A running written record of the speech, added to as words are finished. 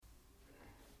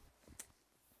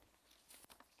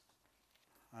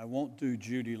I won't do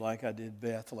Judy like I did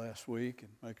Beth last week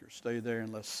and make her stay there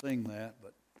and let's sing that,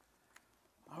 but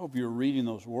I hope you're reading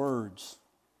those words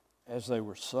as they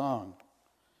were sung,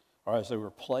 or as they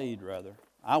were played, rather.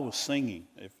 I was singing.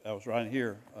 If I was right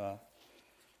here,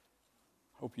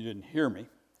 hope you didn't hear me,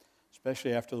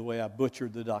 especially after the way I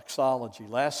butchered the doxology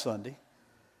last Sunday.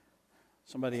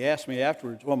 Somebody asked me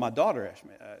afterwards, well, my daughter asked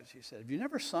me, she said, have you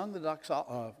never sung the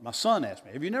doxology? My son asked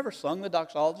me, have you never sung the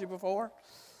doxology before?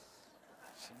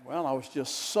 I said, well, I was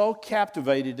just so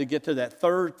captivated to get to that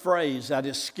third phrase, I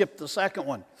just skipped the second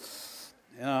one.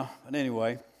 But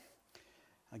anyway,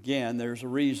 again, there's a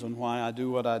reason why I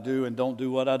do what I do and don't do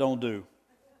what I don't do.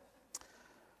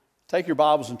 Take your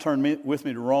Bibles and turn with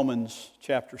me to Romans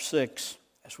chapter 6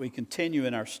 as we continue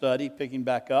in our study, picking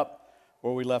back up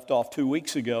where we left off 2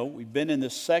 weeks ago. We've been in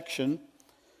this section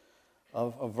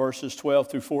of verses 12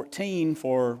 through 14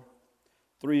 for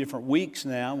 3 different weeks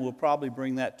now. We'll probably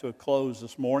bring that to a close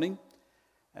this morning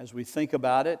as we think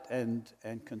about it and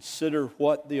consider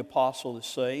what the apostle is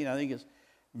saying. I think it's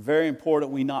very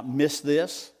important we not miss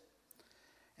this.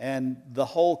 And the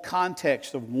whole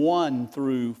context of 1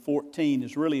 through 14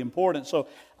 is really important. So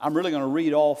I'm really going to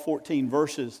read all 14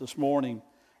 verses this morning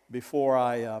before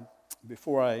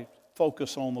I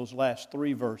focus on those last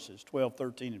 3 verses, 12,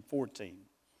 13, and 14.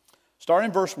 Starting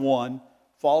in verse 1,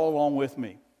 follow along with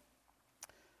me.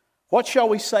 What shall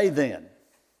we say then?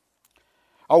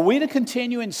 Are we to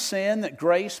continue in sin that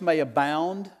grace may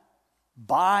abound?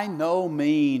 By no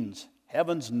means.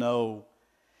 Heavens, no.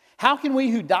 How can we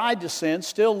who died to sin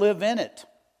still live in it?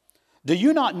 Do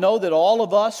you not know that all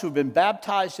of us who've been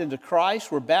baptized into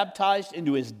Christ were baptized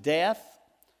into His death?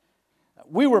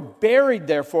 We were buried,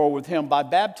 therefore, with Him by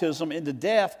baptism into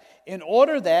death, in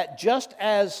order that, just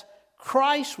as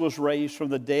Christ was raised from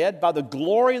the dead by the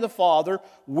glory of the Father,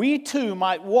 we too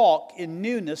might walk in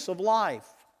newness of life.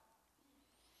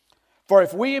 For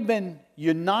if we have been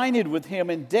united with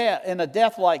Him in a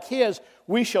death like His,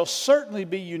 we shall certainly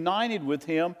be united with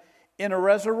Him in a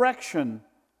resurrection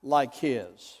like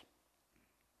His.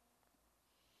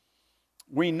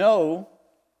 We know,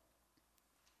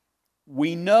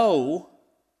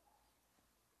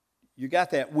 you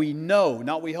got that? We know,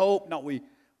 not we hope, not we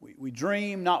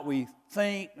dream, not we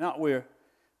think, not we're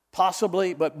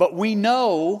possibly, but we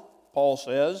know, Paul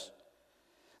says,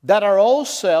 that our old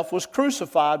self was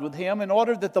crucified with Him in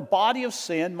order that the body of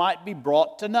sin might be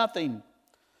brought to nothing,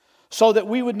 so that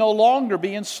we would no longer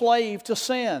be enslaved to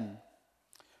sin.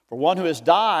 For one who has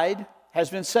died has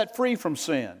been set free from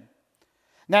sin.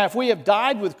 Now, if we have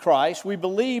died with Christ, we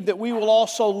believe that we will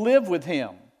also live with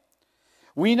Him.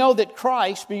 We know that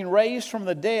Christ, being raised from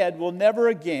the dead, will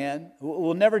never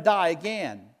die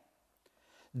again.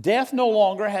 Death no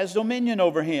longer has dominion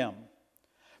over Him.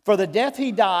 For the death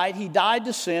He died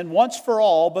to sin once for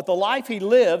all, but the life He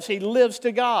lives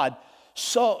to God.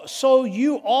 So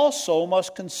you also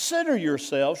must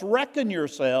reckon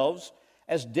yourselves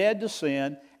as dead to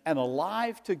sin and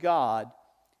alive to God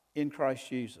in Christ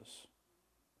Jesus.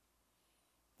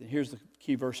 Then here's the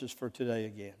key verses for today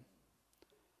again.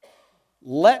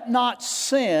 Let not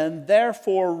sin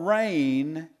therefore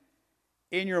reign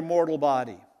in your mortal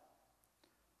body.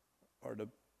 Or to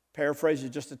paraphrase it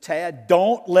just a tad,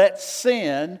 don't let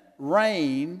sin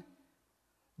reign.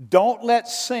 Don't let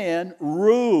sin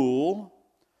rule.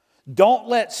 Don't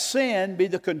let sin be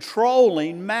the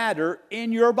controlling matter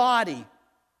in your body,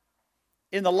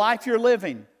 in the life you're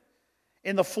living,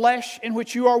 in the flesh in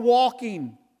which you are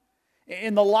walking,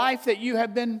 in the life that you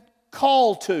have been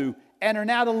called to and are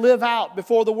now to live out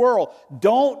before the world.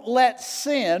 Don't let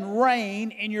sin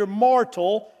reign in your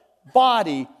mortal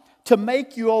body to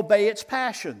make you obey its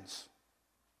passions.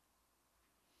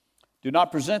 Do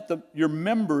not present your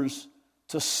members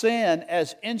to sin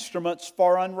as instruments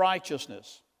for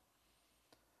unrighteousness,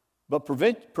 but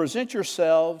present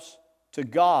yourselves to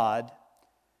God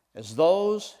as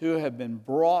those who have been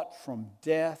brought from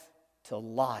death to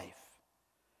life,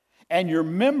 and your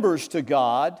members to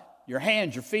God, your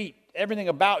hands, your feet, everything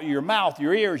about you, your mouth,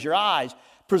 your ears, your eyes.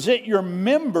 Present your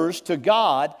members to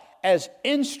God as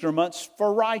instruments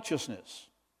for righteousness.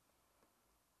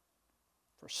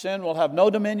 For sin will have no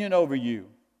dominion over you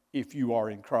if you are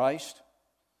in Christ,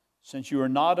 since you are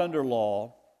not under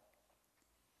law,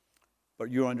 but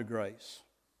you're under grace.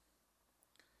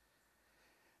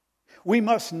 We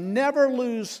must never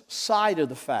lose sight of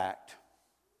the fact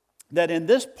that in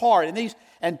this part,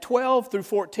 and 12 through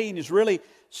 14 is really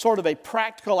sort of a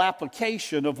practical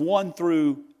application of 1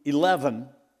 through 11.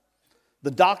 The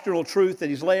doctrinal truth that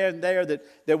he's laying there,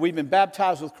 that we've been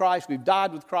baptized with Christ, we've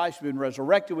died with Christ, we've been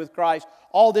resurrected with Christ.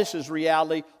 All this is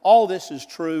reality. All this is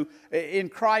true. In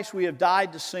Christ we have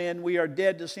died to sin. We are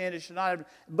dead to sin. It should not have,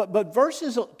 but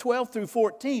verses 12 through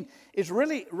 14 is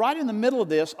really right in the middle of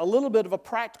this, a little bit of a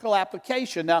practical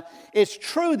application. Now, it's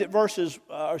true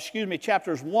that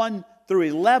chapters 1 through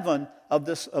 11 of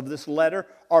this letter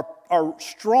are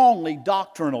strongly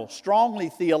doctrinal, strongly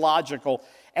theological.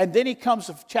 And then he comes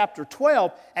to chapter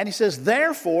 12, and he says,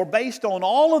 therefore, based on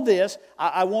all of this,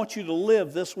 I want you to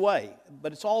live this way.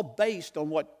 But it's all based on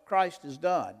what Christ has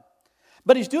done.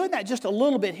 But he's doing that just a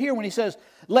little bit here when he says,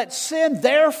 let sin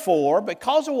therefore,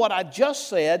 because of what I've just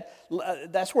said,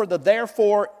 that's where the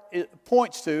therefore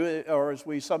points to, or as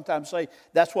we sometimes say,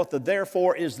 that's what the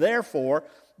therefore is there for.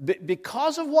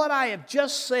 Because of what I have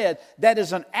just said, that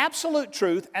is an absolute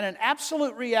truth and an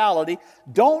absolute reality.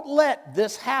 Don't let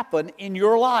this happen in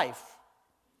your life.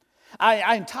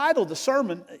 I entitled the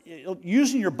sermon,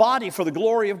 Using Your Body for the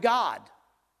Glory of God.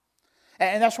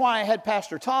 And that's why I had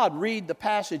Pastor Todd read the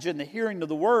passage in the hearing of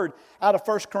the word out of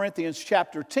 1 Corinthians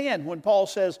chapter 10 when Paul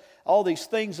says all these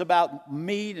things about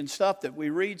meat and stuff that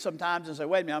we read sometimes and say,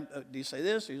 wait a minute, do you say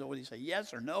this? What do you say,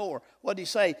 yes or no? Or what do you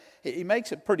say? He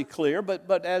makes it pretty clear,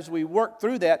 but as we work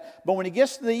through that, but when he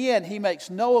gets to the end, he makes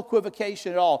no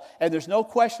equivocation at all, and there's no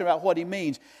question about what he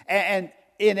means. And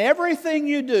in everything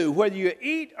you do, whether you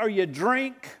eat or you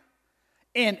drink,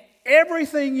 in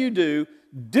everything you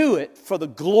do it for the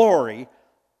glory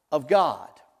of God.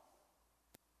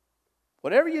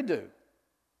 Whatever you do,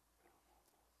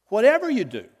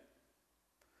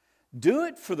 do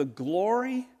it for the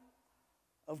glory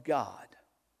of God.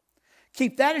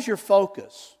 Keep that as your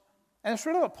focus. And it's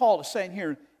really what Paul is saying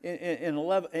here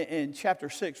in chapter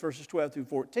 6, verses 12 through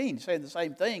 14. He's saying the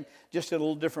same thing, just in a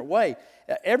little different way.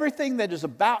 Everything that is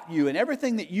about you and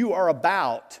everything that you are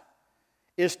about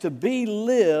is to be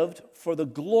lived for the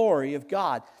glory of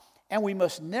God. And we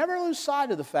must never lose sight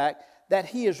of the fact that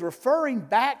he is referring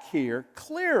back here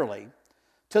clearly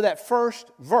to that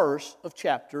first verse of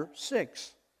chapter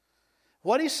 6.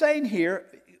 What he's saying here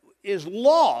is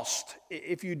lost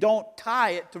if you don't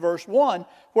tie it to verse 1,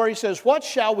 where he says, what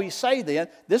shall we say then?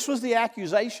 This was the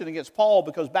accusation against Paul,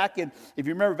 because if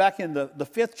you remember back in the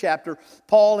 5th chapter,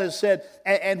 Paul has said,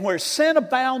 and where sin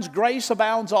abounds, grace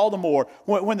abounds all the more.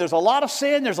 When there's a lot of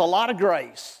sin, there's a lot of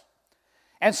grace.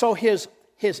 And so his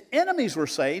enemies were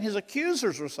saying, his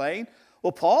accusers were saying,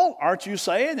 well, Paul, aren't you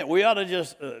saying that we ought to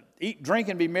just eat, drink,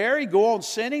 and be merry, go on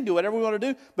sinning, do whatever we want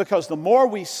to do? Because the more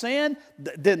we sin,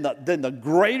 then the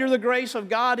greater the grace of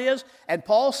God is. And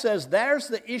Paul says there's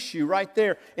the issue right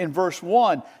there in verse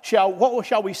 1. What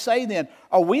shall we say then?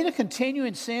 Are we to continue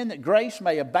in sin that grace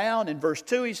may abound? In verse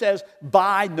 2 he says,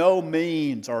 by no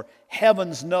means, or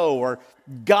heavens no, or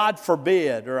God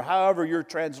forbid, or however your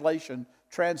translation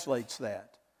translates that.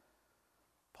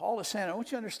 Paul is saying, I want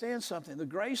you to understand something. The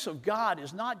grace of God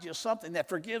is not just something that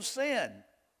forgives sin.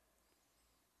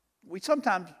 We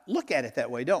sometimes look at it that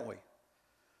way, don't we?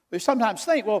 We sometimes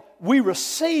think, well, we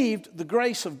received the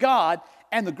grace of God,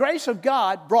 and the grace of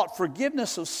God brought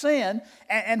forgiveness of sin.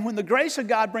 And when the grace of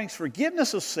God brings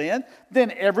forgiveness of sin,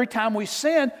 then every time we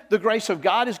sin, the grace of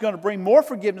God is going to bring more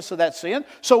forgiveness of that sin.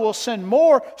 So we'll sin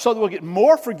more so that we'll get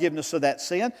more forgiveness of that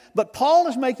sin. But Paul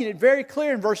is making it very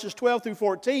clear in verses 12 through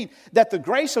 14 that the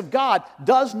grace of God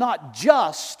does not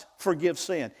just forgive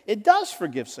sin. It does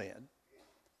forgive sin.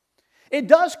 It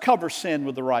does cover sin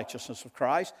with the righteousness of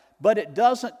Christ, but it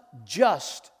doesn't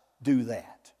just do that.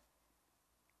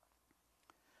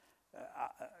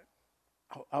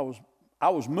 I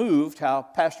was moved how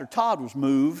Pastor Todd was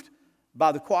moved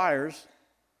by the choir's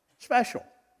special.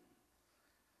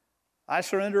 I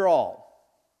surrender all.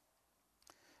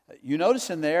 You notice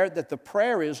in there that the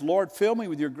prayer is, Lord, fill me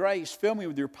with your grace, fill me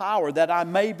with your power, that I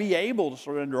may be able to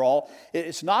surrender all.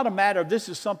 It's not a matter of this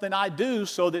is something I do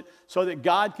so that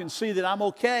God can see that I'm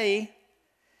okay.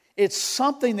 It's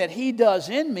something that he does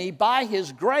in me by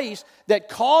his grace that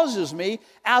causes me,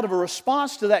 out of a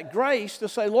response to that grace, to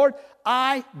say, Lord,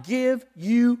 I give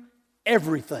you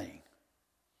everything.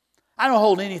 I don't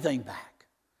hold anything back.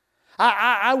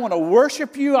 I want to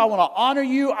worship you. I want to honor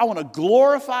you. I want to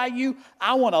glorify you.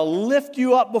 I want to lift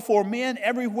you up before men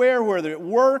everywhere, whether at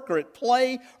work or at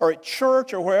play or at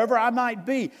church or wherever I might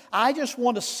be. I just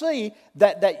want to see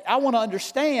that I want to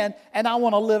understand, and I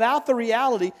want to live out the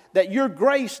reality that your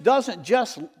grace doesn't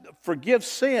just forgive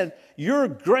sin. Your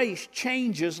grace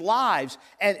changes lives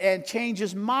and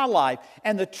changes my life.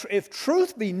 And if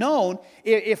truth be known,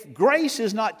 if grace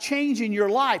is not changing your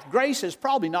life, grace is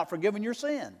probably not forgiving your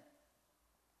sin.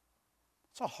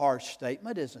 It's a harsh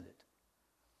statement, isn't it?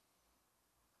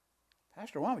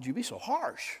 Pastor, why would you be so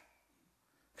harsh?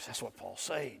 Because that's what Paul's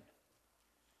saying.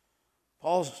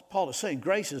 Paul is saying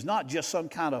grace is not just some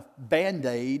kind of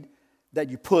Band-Aid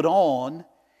that you put on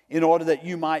in order that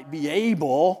you might be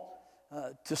able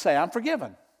to say, I'm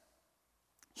forgiven.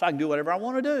 So I can do whatever I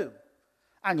want to do.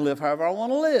 I can live however I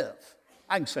want to live.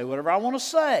 I can say whatever I want to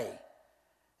say.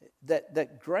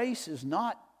 That grace is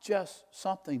not just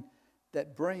something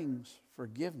that brings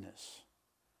forgiveness.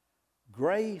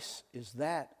 Grace is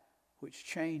that which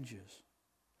changes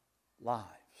lives.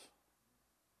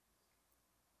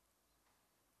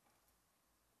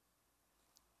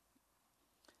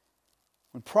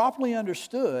 When properly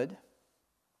understood,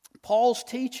 Paul's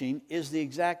teaching is the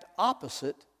exact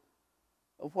opposite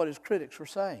of what his critics were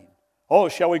saying. Oh,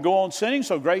 shall we go on sinning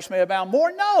so grace may abound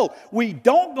more? No, we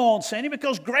don't go on sinning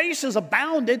because grace has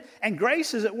abounded and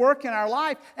grace is at work in our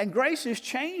life and grace is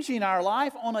changing our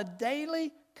life on a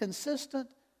daily,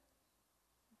 consistent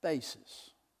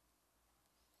basis.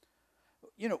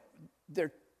 You know, there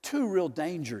are two real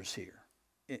dangers here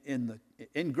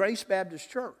in Grace Baptist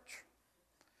Church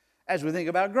as we think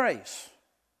about grace.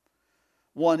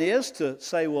 One is to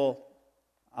say, well,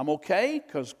 I'm okay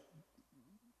because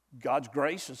God's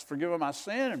grace has forgiven my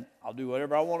sin and I'll do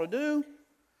whatever I want to do.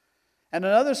 And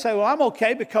another say, well, I'm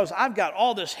okay because I've got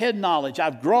all this head knowledge.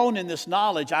 I've grown in this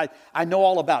knowledge. I know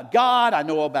all about God. I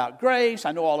know about grace.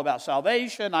 I know all about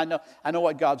salvation. I know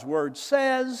what God's Word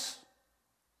says.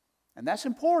 And that's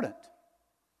important.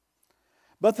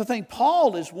 But the thing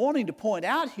Paul is wanting to point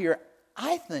out here,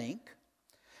 I think,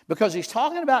 because he's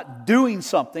talking about doing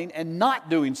something and not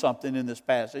doing something in this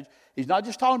passage. He's not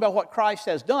just talking about what Christ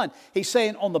has done. He's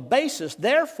saying on the basis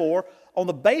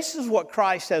of what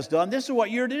Christ has done, this is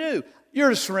what you're to do.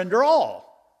 You're to surrender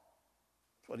all.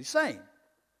 That's what he's saying.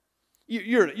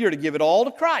 You're to give it all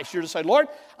to Christ. You're to say, Lord,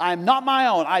 I am not my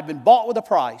own. I've been bought with a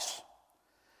price.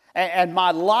 And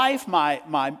my life,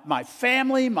 my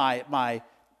family,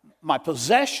 my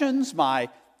possessions, my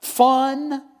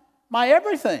fun, my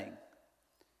everything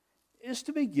is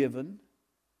to be given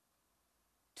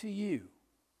to you.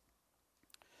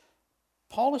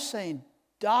 Paul is saying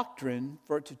doctrine,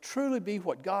 for it to truly be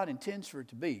what God intends for it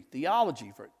to be.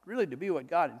 Theology, for it really to be what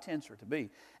God intends for it to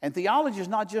be. And theology is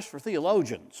not just for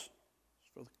theologians.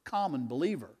 It's for the common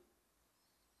believer.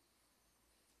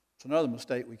 It's another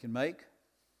mistake we can make.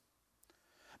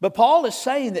 But Paul is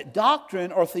saying that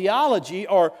doctrine or theology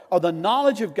or the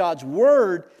knowledge of God's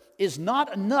Word is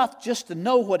not enough just to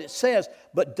know what it says,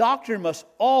 but doctrine must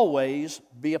always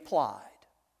be applied.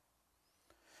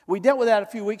 We dealt with that a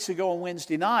few weeks ago on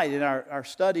Wednesday night in our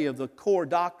study of the core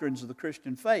doctrines of the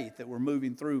Christian faith that we're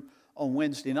moving through on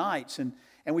Wednesday nights. And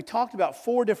we talked about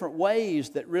 4 different ways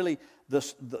that really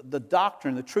the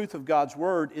doctrine, the truth of God's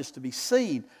Word is to be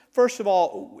seen. First of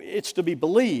all, it's to be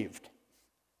believed.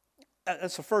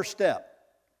 That's the first step.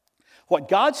 What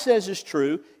God says is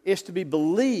true is to be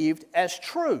believed as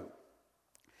true.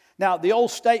 Now, the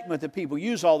old statement that people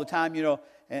use all the time,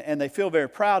 and they feel very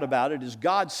proud about it, is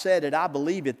God said it, I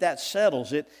believe it, that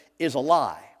settles it, is a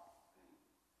lie.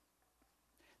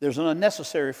 There's an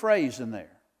unnecessary phrase in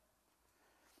there.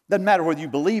 Doesn't matter whether you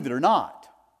believe it or not.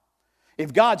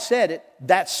 If God said it,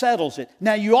 that settles it.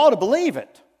 Now, you ought to believe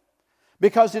it.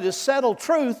 Because it is settled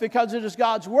truth, because it is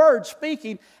God's Word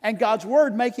speaking and God's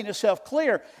Word making itself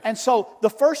clear. And so the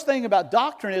first thing about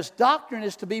doctrine is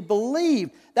to be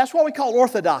believed. That's what we call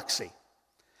orthodoxy.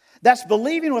 That's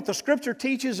believing what the Scripture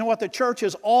teaches and what the church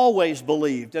has always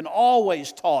believed and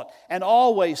always taught and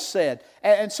always said.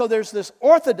 And so there's this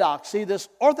orthodoxy, this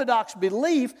orthodox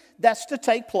belief that's to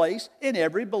take place in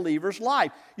every believer's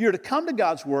life. You're to come to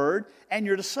God's Word and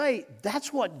you're to say,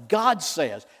 that's what God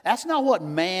says. That's not what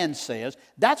man says.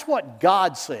 That's what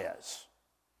God says.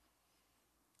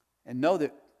 And know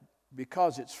that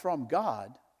because it's from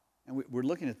God, and we're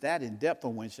looking at that in depth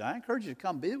on Wednesday. I encourage you to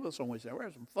come be with us on Wednesday. We're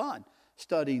having some fun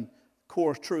studying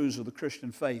core truths of the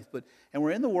Christian faith. And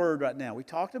we're in the Word right now. We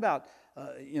talked about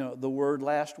the Word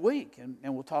last week, and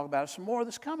we'll talk about it some more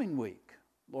this coming week,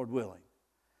 Lord willing.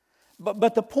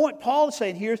 But the point Paul is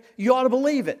saying here is you ought to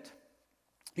believe it.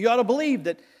 You ought to believe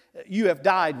that you have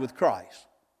died with Christ.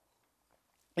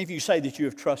 If you say that you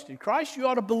have trusted Christ, you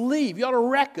ought to believe. You ought to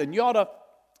reckon. You ought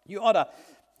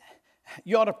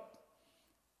to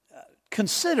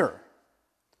consider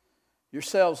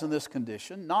yourselves in this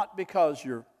condition, not because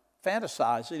you're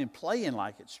fantasizing and playing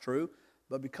like it's true,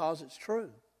 but because it's true.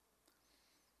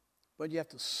 But you have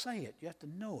to say it. You have to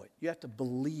know it. You have to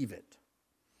believe it.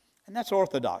 And that's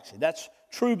orthodoxy. That's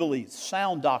true belief,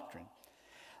 sound doctrine.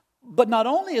 But not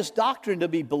only is doctrine to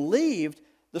be believed,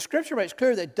 the Scripture makes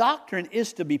clear that doctrine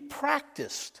is to be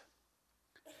practiced.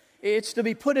 It's to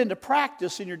be put into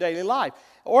practice in your daily life.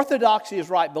 Orthodoxy is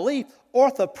right belief.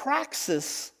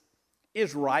 Orthopraxis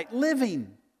is right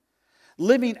living.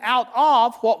 Living out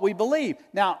of what we believe.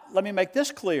 Now, let me make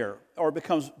this clear, or it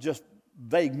becomes just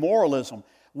vague moralism.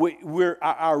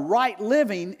 Our right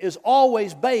living is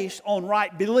always based on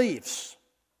right beliefs.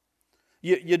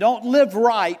 You don't live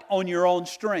right on your own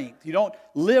strength. You don't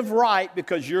live right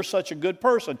because you're such a good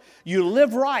person. You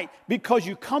live right because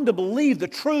you come to believe the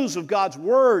truths of God's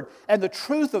Word, and the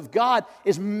truth of God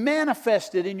is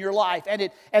manifested in your life,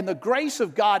 and the grace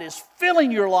of God is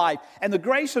filling your life, and the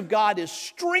grace of God is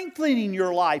strengthening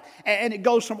your life, and it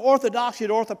goes from orthodoxy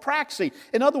to orthopraxy.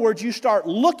 In other words, you start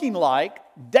looking like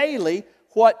daily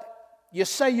what you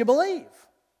say you believe.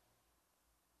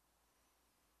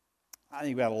 I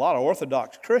think we have a lot of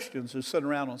Orthodox Christians who sit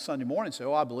around on Sunday morning and say,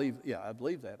 I believe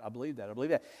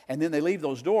that. And then they leave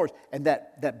those doors, and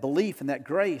that belief and that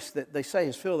grace that they say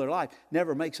has filled their life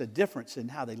never makes a difference in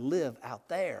how they live out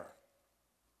there.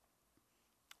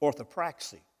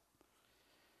 Orthopraxy.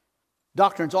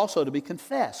 Doctrine's also to be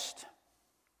confessed.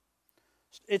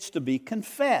 It's to be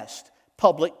confessed.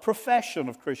 Public profession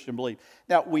of Christian belief.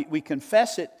 Now, we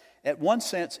confess it, at one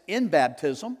sense, in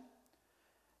baptism.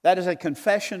 That is a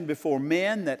confession before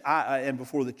men and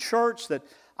before the church that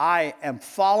I am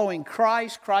following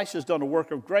Christ. Christ has done a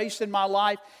work of grace in my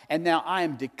life, and now I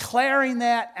am declaring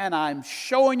that, and I'm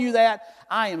showing you that.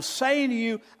 I am saying to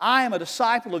you, I am a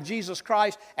disciple of Jesus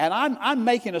Christ, and I'm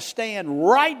making a stand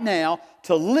right now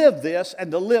to live this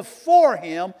and to live for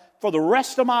Him for the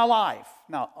rest of my life.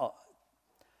 Now,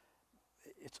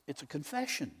 it's a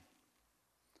confession.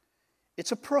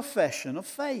 It's a profession of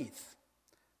faith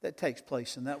that takes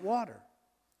place in that water.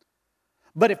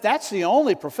 But if that's the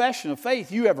only profession of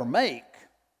faith you ever make,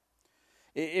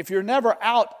 if you're never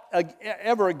out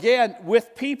ever again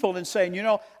with people and saying,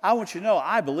 I want you to know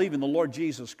I believe in the Lord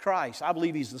Jesus Christ. I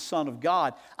believe He's the Son of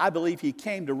God. I believe He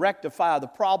came to rectify the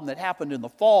problem that happened in the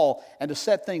fall and to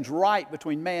set things right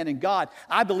between man and God.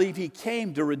 I believe He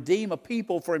came to redeem a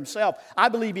people for Himself. I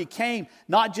believe He came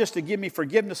not just to give me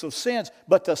forgiveness of sins,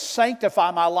 but to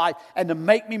sanctify my life and to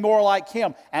make me more like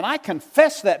Him. And I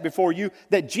confess that before you,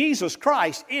 that Jesus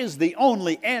Christ is the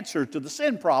only answer to the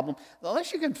sin problem.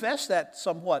 Unless you confess that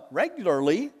somewhat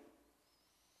regularly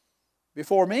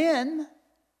before men,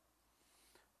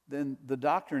 then the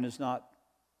doctrine is not,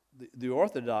 the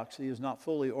orthodoxy is not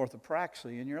fully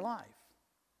orthopraxy in your life.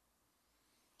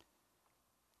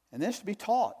 And this to be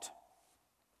taught.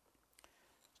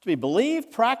 To be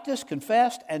believed, practiced,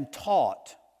 confessed, and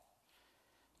taught.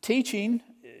 Teaching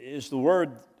is the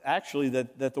word, actually,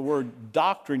 that the word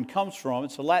doctrine comes from.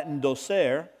 It's a Latin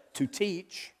docere, to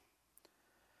teach.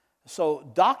 So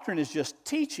doctrine is just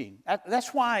teaching.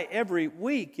 That's why every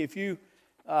week, if you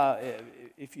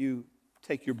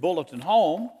take your bulletin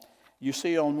home, you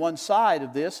see on one side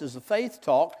of this is the Faith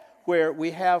Talk, where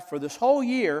we have for this whole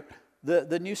year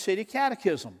the New City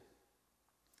Catechism.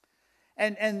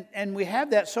 And we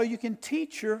have that so you can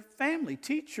teach your family,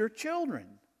 teach your children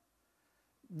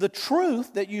the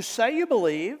truth that you say you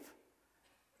believe,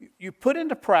 you put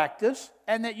into practice,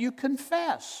 and that you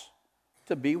confess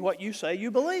to be what you say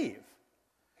you believe.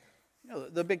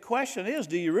 The big question is,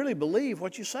 do you really believe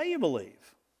what you say you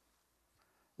believe?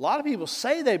 A lot of people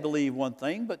say they believe one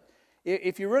thing, but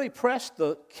if you really press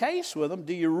the case with them,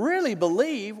 do you really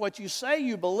believe what you say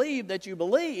you believe that you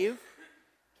believe?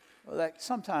 Well, that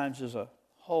sometimes is a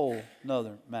whole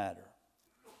nother matter.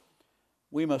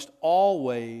 We must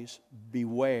always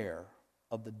beware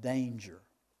of the danger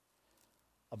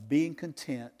of being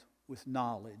content with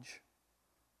knowledge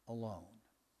alone.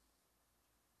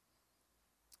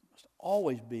 Must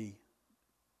always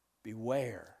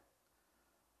beware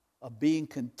of being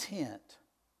content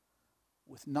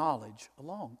with knowledge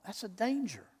alone. That's a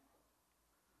danger.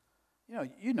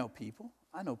 You know people.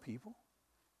 I know people.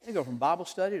 They go from Bible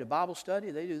study to Bible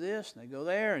study. They do this and they go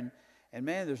there, and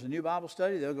man, there's a new Bible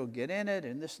study. They'll go get in it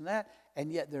and this and that,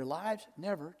 and yet their lives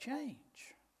never change.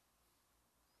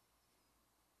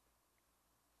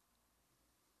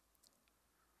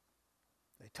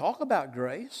 They talk about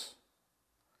grace,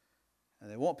 and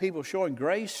they want people showing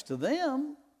grace to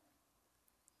them,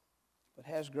 but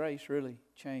has grace really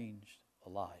changed a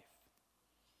life?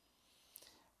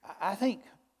 I think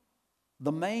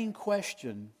the main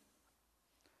question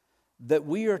that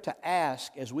we are to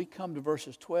ask as we come to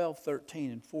verses 12,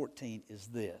 13, and 14 is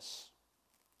this.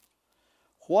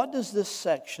 What does this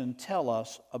section tell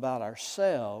us about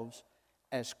ourselves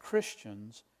as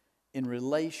Christians in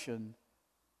relation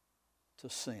to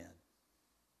sin?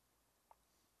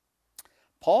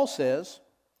 Paul says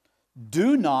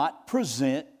Do not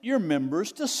present your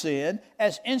members to sin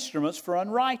as instruments for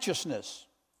unrighteousness,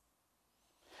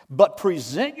 but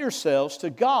present yourselves to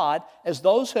God as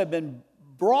those who have been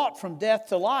brought from death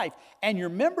to life, and your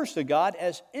members to God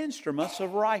as instruments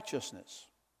of righteousness.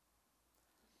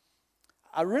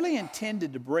 I really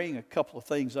intended to bring a couple of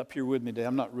things up here with me today.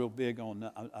 I'm not real big on,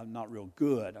 I'm not real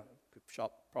good. I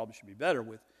probably should be better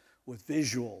with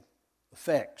visual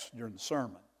effects during the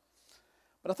sermon.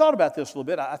 But I thought about this a little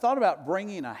bit. I thought about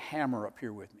bringing a hammer up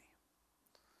here with me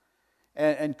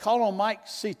and call on Mike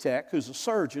Seatek, who's a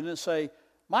surgeon, and say,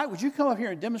 Mike, would you come up here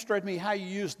and demonstrate to me how you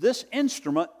use this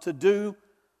instrument to do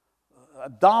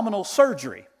abdominal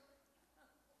surgery?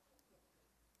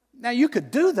 Now, you could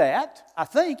do that, I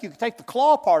think. You could take the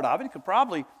claw part of it. You could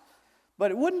probably, but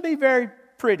it wouldn't be very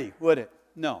pretty, would it?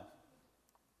 No.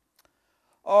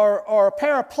 Or a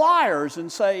pair of pliers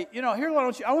and say, here,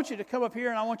 I want you to come up here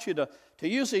and I want you to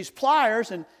use these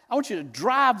pliers and I want you to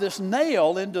drive this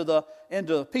nail into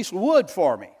a piece of wood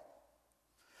for me.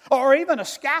 Or even a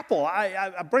scalpel.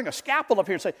 I bring a scalpel up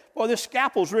here and say, boy, this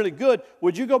scalpel's really good.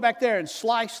 Would you go back there and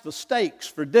slice the steaks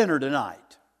for dinner tonight?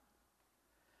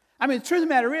 I mean, the truth of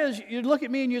the matter is, you'd look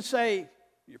at me and you'd say,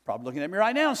 you're probably looking at me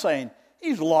right now and saying,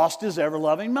 he's lost his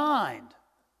ever-loving mind.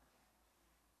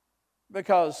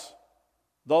 Because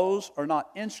those are not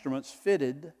instruments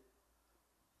fitted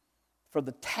for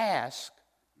the task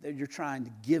that you're trying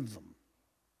to give them.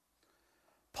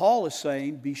 Paul is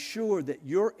saying, be sure that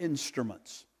your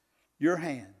instruments, your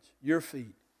hands, your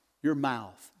feet, your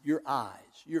mouth, your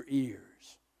eyes, your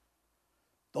ears,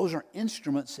 those are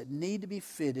instruments that need to be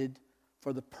fitted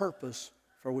for the purpose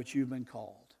for which you've been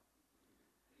called.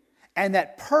 And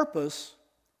that purpose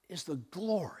is the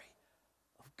glory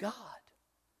of God.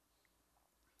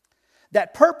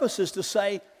 That purpose is to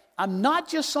say, I'm not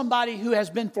just somebody who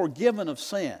has been forgiven of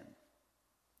sin.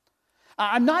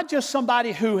 I'm not just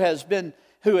somebody who has been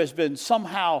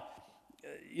somehow,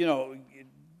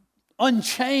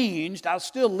 unchanged. I'll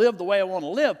still live the way I want to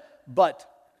live, but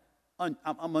I'm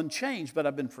unchanged, but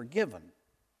I've been forgiven.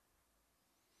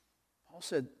 Paul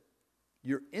said,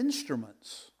 your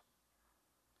instruments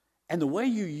and the way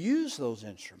you use those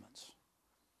instruments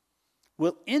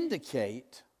will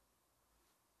indicate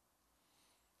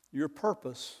your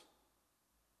purpose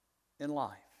in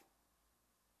life.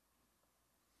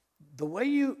 The way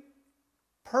you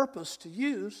purpose to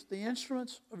use the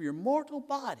instruments of your mortal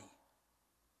body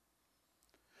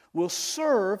will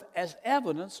serve as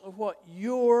evidence of what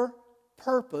your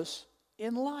purpose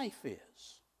in life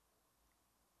is.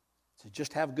 To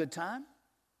just have a good time?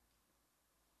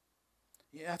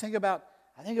 Yeah, I think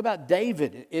about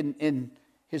David in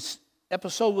his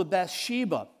episode with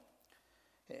Bathsheba.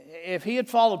 If he had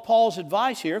followed Paul's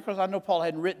advice here, because I know Paul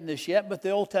hadn't written this yet, but the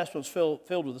Old Testament's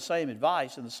filled with the same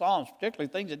advice, and the Psalms, particularly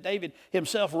things that David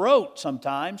himself wrote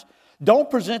sometimes. Don't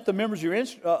present the members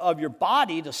of your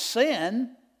body to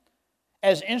sin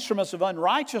as instruments of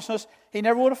unrighteousness. He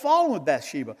never would have fallen with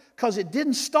Bathsheba, because it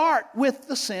didn't start with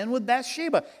the sin with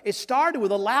Bathsheba. It started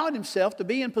with allowing himself to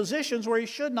be in positions where he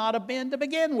should not have been to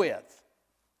begin with.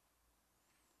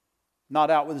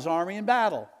 Not out with his army in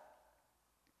battle.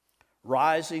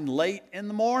 Rising late in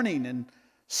the morning and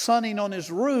sunning on his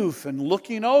roof and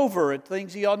looking over at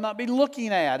things he ought not be looking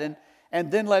at,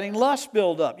 and then letting lust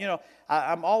build up.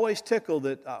 I'm always tickled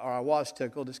or I was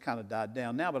tickled, it's kind of died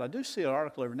down now, but I do see an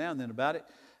article every now and then about it,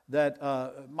 that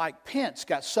Mike Pence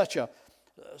got such a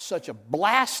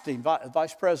blasting,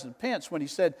 Vice President Pence, when he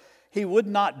said he would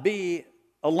not be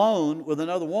alone with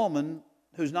another woman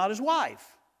who's not his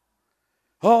wife.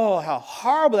 Oh, how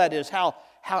horrible that is, how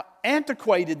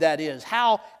antiquated that is,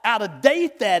 how out of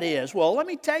date that is. Well, let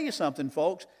me tell you something,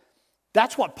 folks.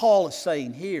 That's what Paul is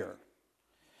saying here.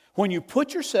 When you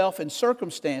put yourself in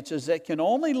circumstances that can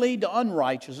only lead to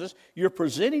unrighteousness, you're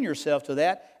presenting yourself to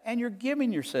that, and you're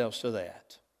giving yourselves to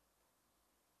that.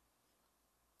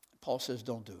 Paul says,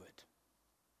 don't do it.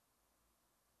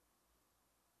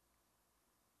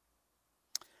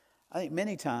 I think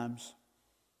many times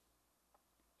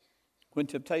when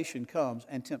temptation comes,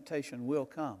 and temptation will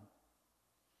come,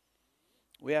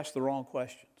 we ask the wrong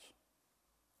questions.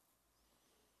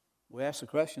 We ask the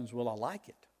questions, will I like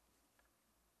it?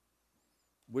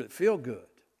 Will it feel good?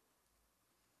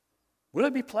 Will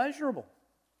it be pleasurable?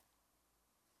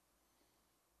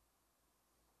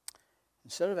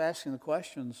 Instead of asking the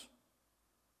questions,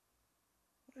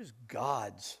 what does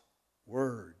God's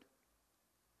Word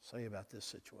say about this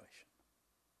situation?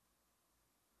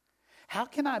 How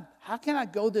can I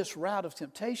go this route of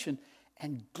temptation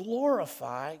and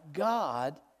glorify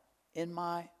God in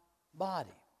my body?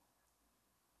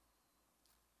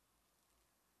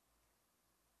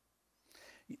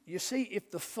 You see,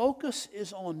 if the focus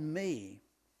is on me,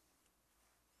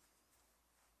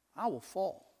 I will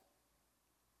fall.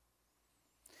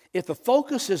 If the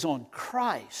focus is on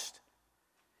Christ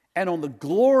and on the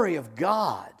glory of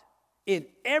God in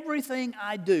everything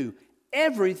I do, I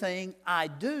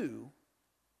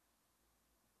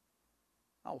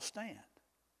will stand.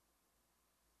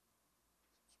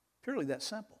 Purely that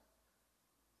simple.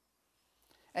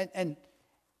 And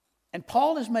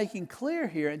Paul is making clear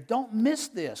here, and don't miss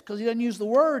this because he doesn't use the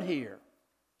word here.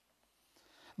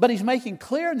 But he's making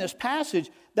clear in this passage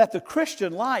that the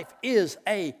Christian life is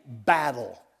a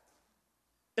battle.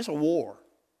 It's a war.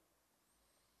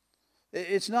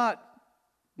 It's not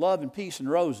love and peace and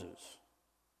roses.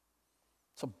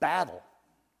 It's a battle.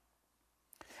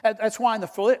 That's why in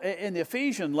the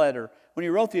Ephesian letter, when he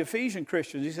wrote the Ephesian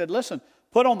Christians, he said, listen,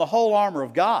 put on the whole armor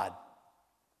of God.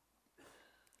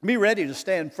 Be ready to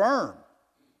stand firm.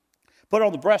 Put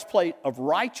on the breastplate of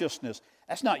righteousness.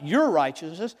 That's not your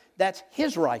righteousness, that's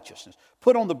His righteousness.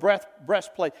 Put on the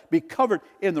breastplate, be covered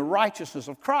in the righteousness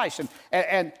of Christ,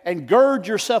 and gird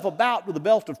yourself about with the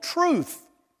belt of truth.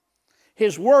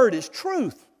 His word is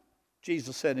truth.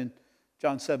 Jesus said in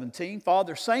John 17,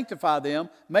 Father, sanctify them,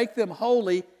 make them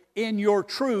holy in your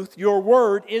truth. Your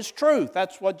word is truth.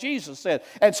 That's what Jesus said.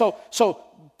 And so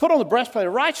put on the breastplate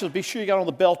of righteousness. Be sure you got on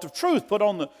the belt of truth. Put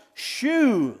on the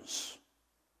shoes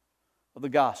of the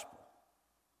gospel.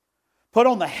 Put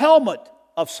on the helmet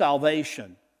of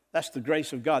salvation. That's the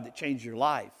grace of God that changed your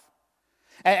life.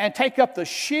 And take up the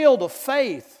shield of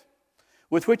faith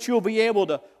with which you'll be able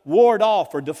to ward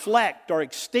off or deflect or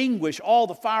extinguish all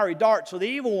the fiery darts of the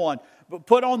evil one. But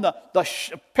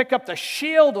pick up the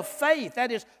shield of faith.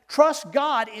 That is, trust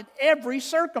God in every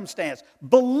circumstance.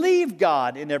 Believe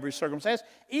God in every circumstance,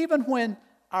 even when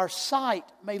our sight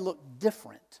may look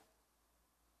different.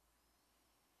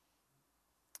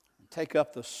 Take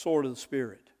up the sword of the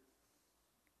Spirit,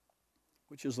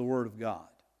 which is the Word of God.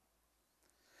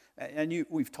 And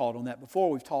we've taught on that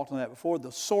before.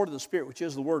 The sword of the Spirit, which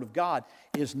is the Word of God,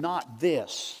 is not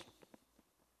this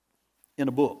in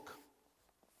a book.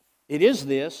 It is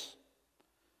this,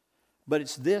 but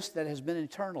it's this that has been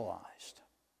internalized.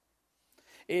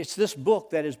 It's this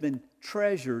book that has been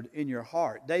treasured in your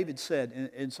heart. David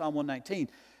said in Psalm 119,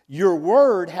 your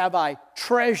word have I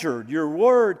treasured, your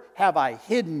word have I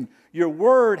hidden, your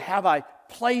word have I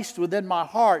placed within my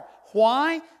heart.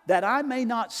 Why? That I may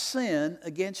not sin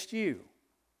against you.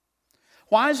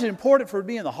 Why is it important for it to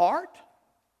be in the heart?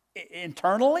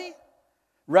 Internally?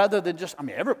 Rather than just,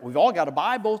 we've all got a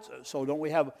Bible, so don't we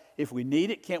have, if we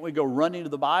need it, can't we go running to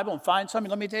the Bible and find something?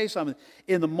 Let me tell you something.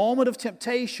 In the moment of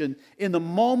temptation, in the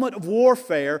moment of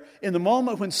warfare, in the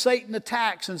moment when Satan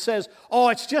attacks and says, oh,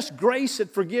 it's just grace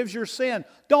that forgives your sin,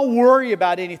 don't worry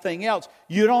about anything else.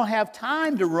 You don't have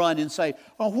time to run and say,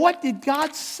 well, what did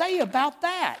God say about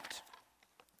that?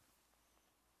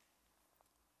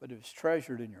 But if it's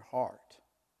treasured in your heart,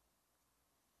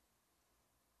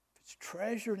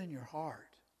 treasured in your heart,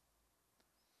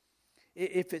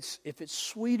 if it's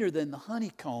sweeter than the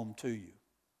honeycomb to you,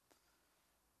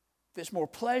 if it's more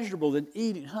pleasurable than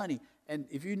eating honey, and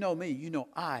if you know me, you know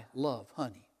I love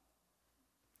honey.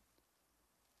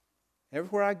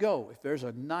 Everywhere I go, if there's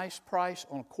a nice price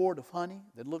on a quart of honey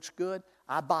that looks good,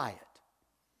 I buy it.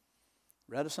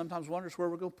 Retta sometimes wonders where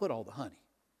we're going to put all the honey.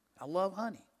 I love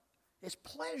honey. It's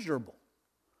pleasurable.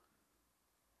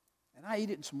 And I eat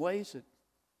it in some ways that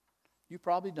you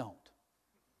probably don't.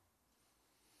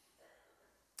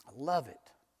 I love it.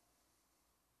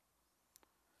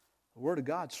 The Word of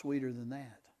God's sweeter than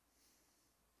that.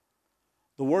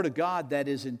 The Word of God that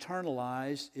is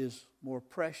internalized is more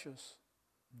precious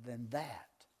than that.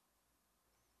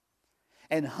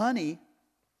 And honey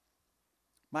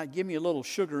might give me a little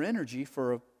sugar energy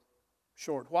for a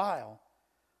short while,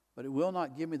 but it will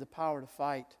not give me the power to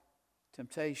fight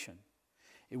temptation.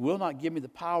 It will not give me the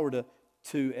power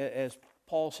to, as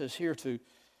Paul says here, to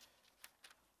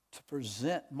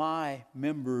present my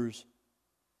members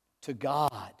to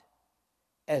God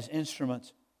as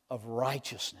instruments of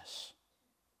righteousness.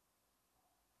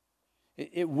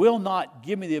 It will not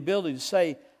give me the ability to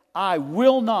say, I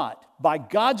will not, by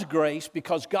God's grace,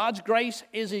 because God's grace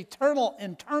is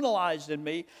internalized in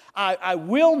me, I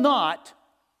will not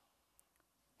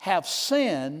have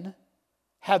sin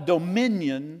have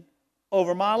dominion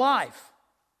over my life.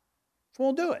 I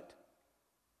won't do it.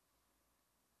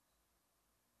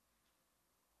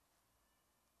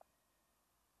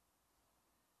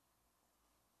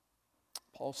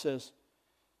 Paul says,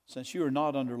 since you are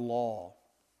not under law,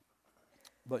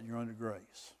 but you're under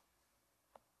grace.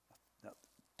 Now,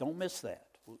 don't miss that.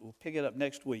 We'll pick it up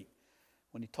next week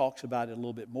when he talks about it a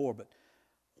little bit more. But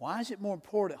Why is it more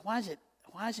important? Why is it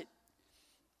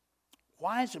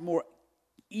more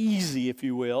easy, if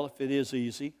you will, if it is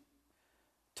easy,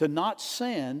 to not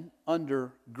sin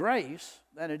under grace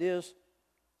than it is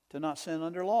to not sin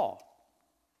under law?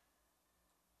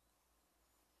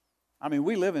 I mean,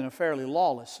 we live in a fairly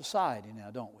lawless society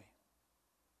now, don't we?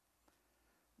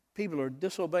 People are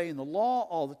disobeying the law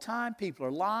all the time. People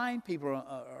are lying. People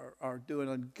are doing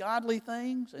ungodly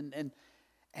things.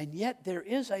 And yet there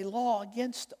is a law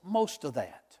against most of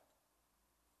that.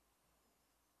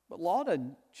 But law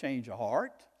doesn't change a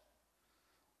heart.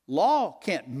 Law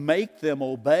can't make them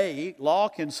obey. Law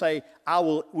can say,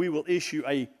 we will issue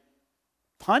a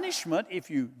punishment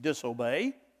if you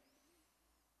disobey.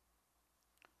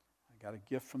 I got a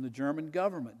gift from the German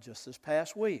government just this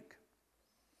past week,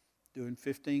 doing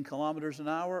 15 kilometers an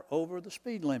hour over the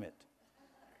speed limit.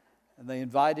 And they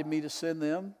invited me to send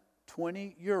them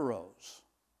 20 euros.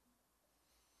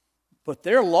 But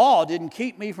their law didn't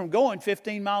keep me from going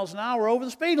 15 miles an hour over the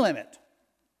speed limit.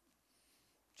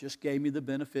 Just gave me the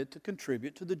benefit to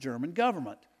contribute to the German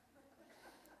government,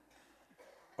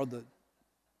 or the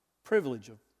privilege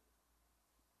of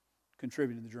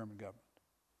contributing to the German government.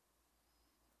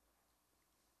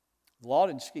 The law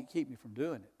didn't keep me from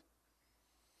doing it.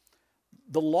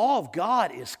 The law of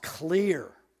God is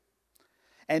clear.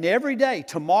 And every day,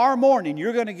 tomorrow morning,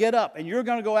 you're going to get up and you're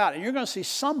going to go out and you're going to see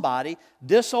somebody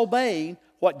disobeying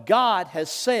what God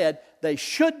has said they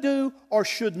should do or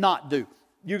should not do.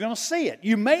 You're going to see it.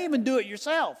 You may even do it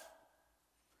yourself.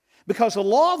 Because the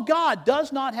law of God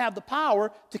does not have the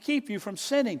power to keep you from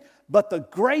sinning, but the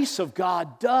grace of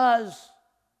God does.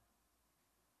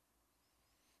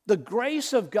 The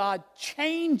grace of God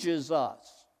changes us.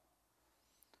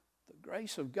 The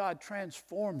grace of God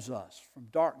transforms us from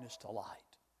darkness to light.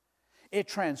 It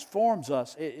transforms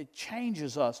us. It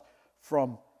changes us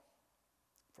from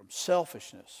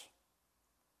selfishness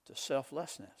to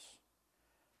selflessness,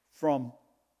 from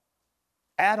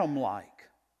Adam-like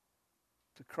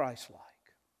to Christ-like.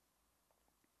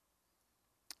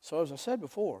 So as I said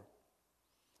before,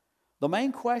 the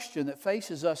main question that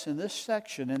faces us in this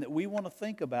section and that we want to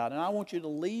think about, and I want you to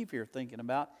leave here thinking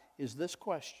about, is this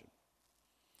question.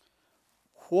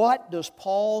 What does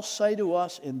Paul say to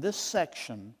us in this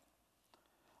section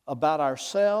about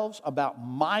ourselves, about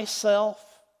myself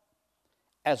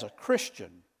as a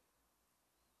Christian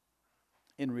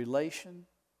in relation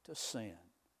to sin?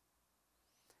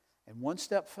 And one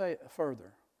step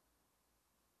further,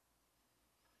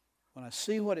 when I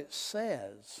see what it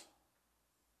says,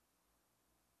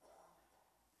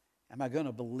 am I going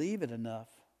to believe it enough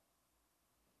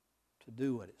to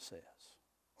do what it says?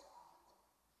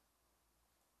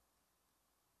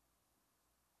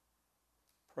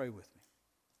 Pray with me.